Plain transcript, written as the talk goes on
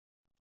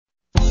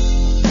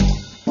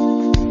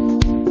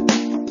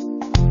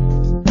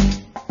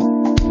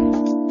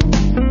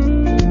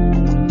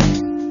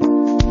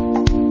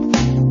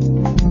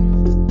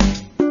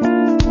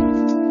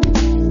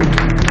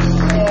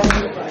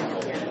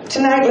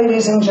Tonight,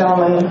 ladies and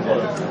gentlemen,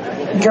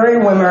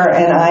 Gary Wimmer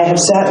and I have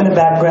sat in the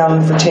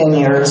background for 10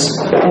 years,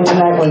 and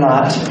tonight we're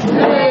not.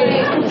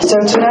 So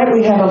tonight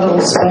we have a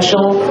little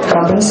special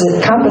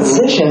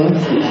composition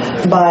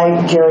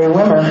by Gary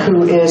Wimmer,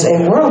 who is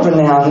a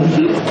world-renowned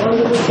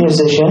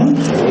musician.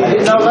 I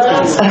didn't know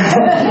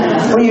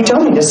that. Well, you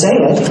told me to say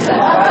it.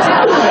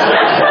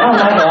 Oh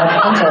my God,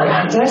 I'm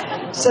sorry.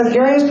 So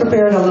Gary has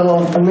prepared a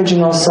little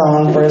original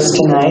song for us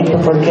tonight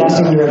before the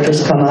casting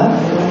directors come up.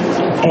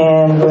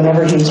 And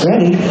whenever he's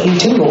ready, he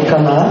too will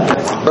come up.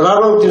 But I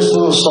wrote this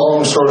little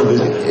song sort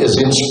of as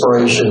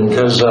inspiration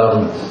because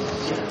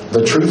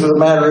the truth of the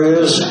matter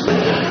is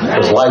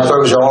life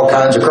throws you all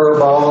kinds of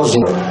curveballs.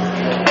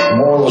 The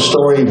moral of the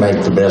story, you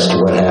make the best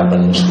of what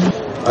happens.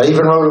 I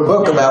even wrote a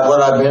book about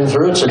what I've been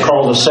through. It's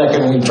called A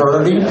Second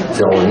Eternity. If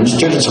y'all are used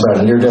to it, it's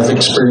about a near-death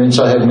experience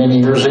I had many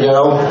years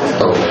ago.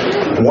 So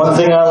one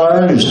thing I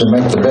learned is to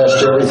make the best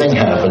of everything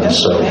happen.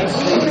 So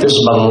this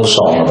is my little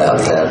song about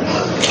that.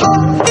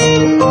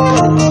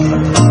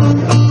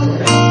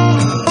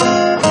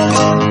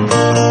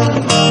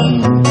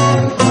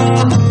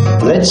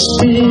 Let's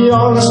be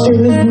honest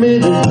and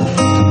admit it.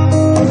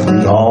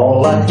 We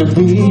all like to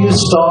be a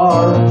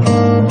star.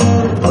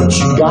 But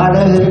you gotta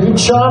have your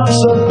chops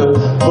up to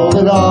pull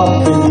it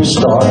off if you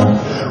start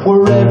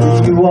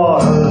wherever you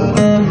are.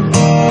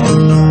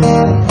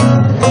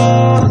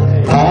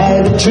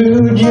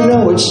 Attitude, you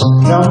know it's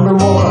number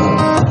one.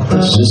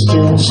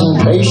 Persistence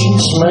and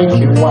patience make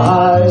you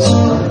wise.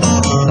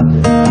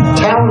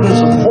 Talent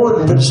is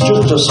important, but it's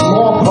just a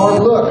small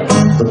part. Look,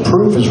 the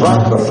proof is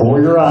right before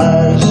your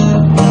eyes.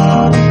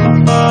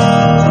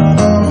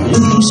 You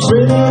can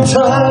spend your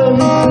time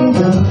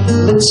thinking,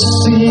 let's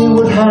see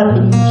what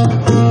happens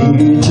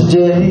here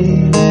today.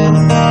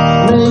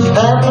 Make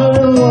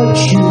happen what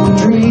you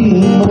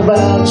dream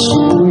about,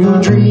 so your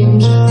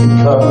dreams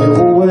become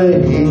your way.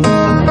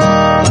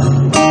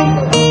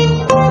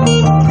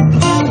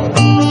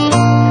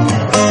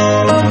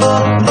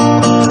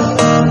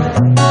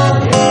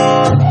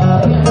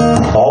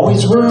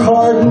 Always work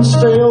hard and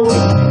stay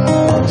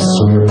open,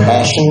 so your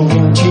passion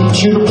can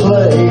teach you to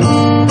play.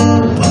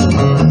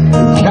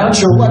 Count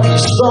your lucky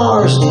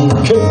stars and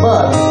kick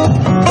butt.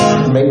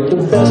 Make the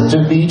best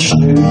of each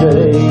new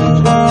day.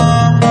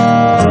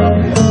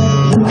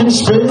 You can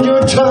spend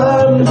your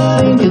time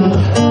thinking,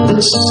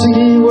 let's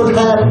see what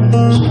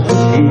happens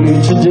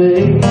here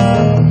today.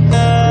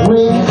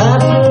 Make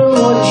happen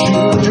what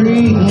you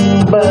dream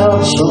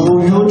about, so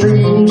your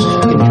dreams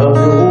can come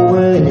your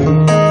way.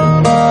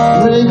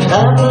 Make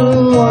happen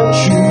what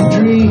you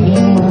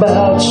dream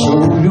about, so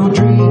your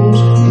dreams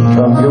can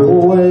come your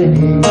way.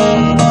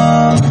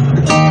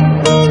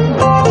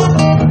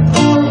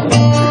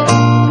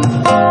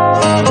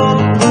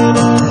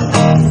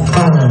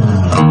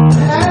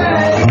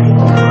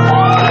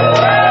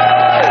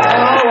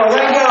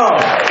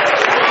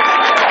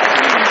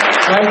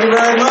 Thank you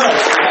very much.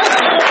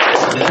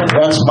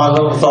 That's my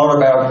little thought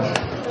about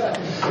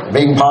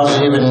being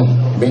positive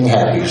and being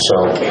happy. So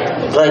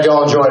glad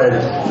y'all enjoyed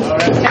it.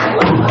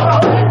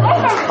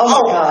 Oh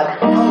my God.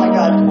 Oh my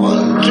God.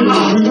 1, 2,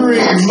 3,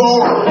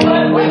 4.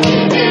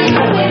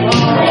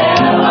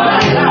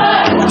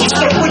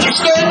 Would you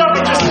stand up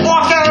and just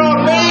walk out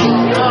on me?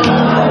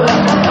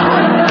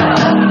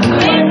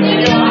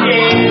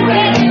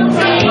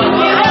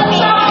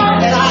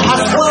 And I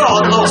swear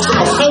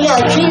I'll say I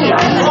can't.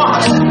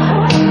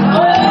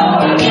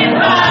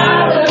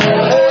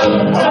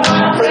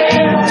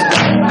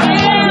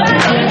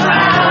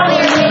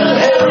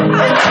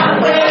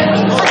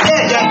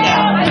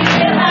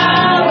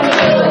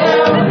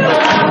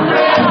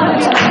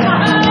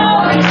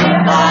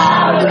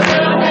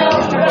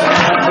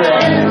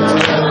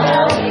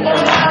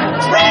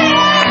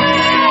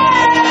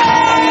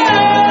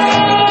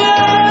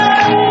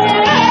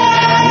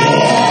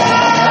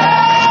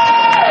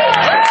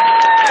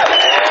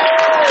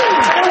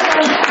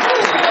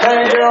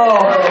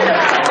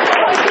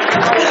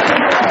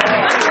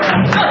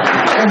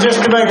 And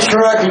just to make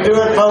sure I can do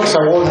it, folks, I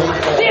won't.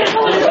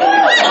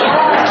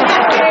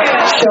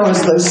 Show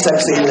us those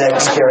sexy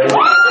legs, Gary.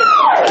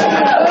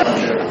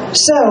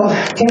 So,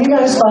 can you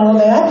guys follow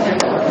that?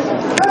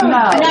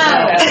 No.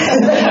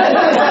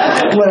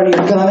 Well,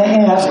 you're gonna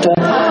have to.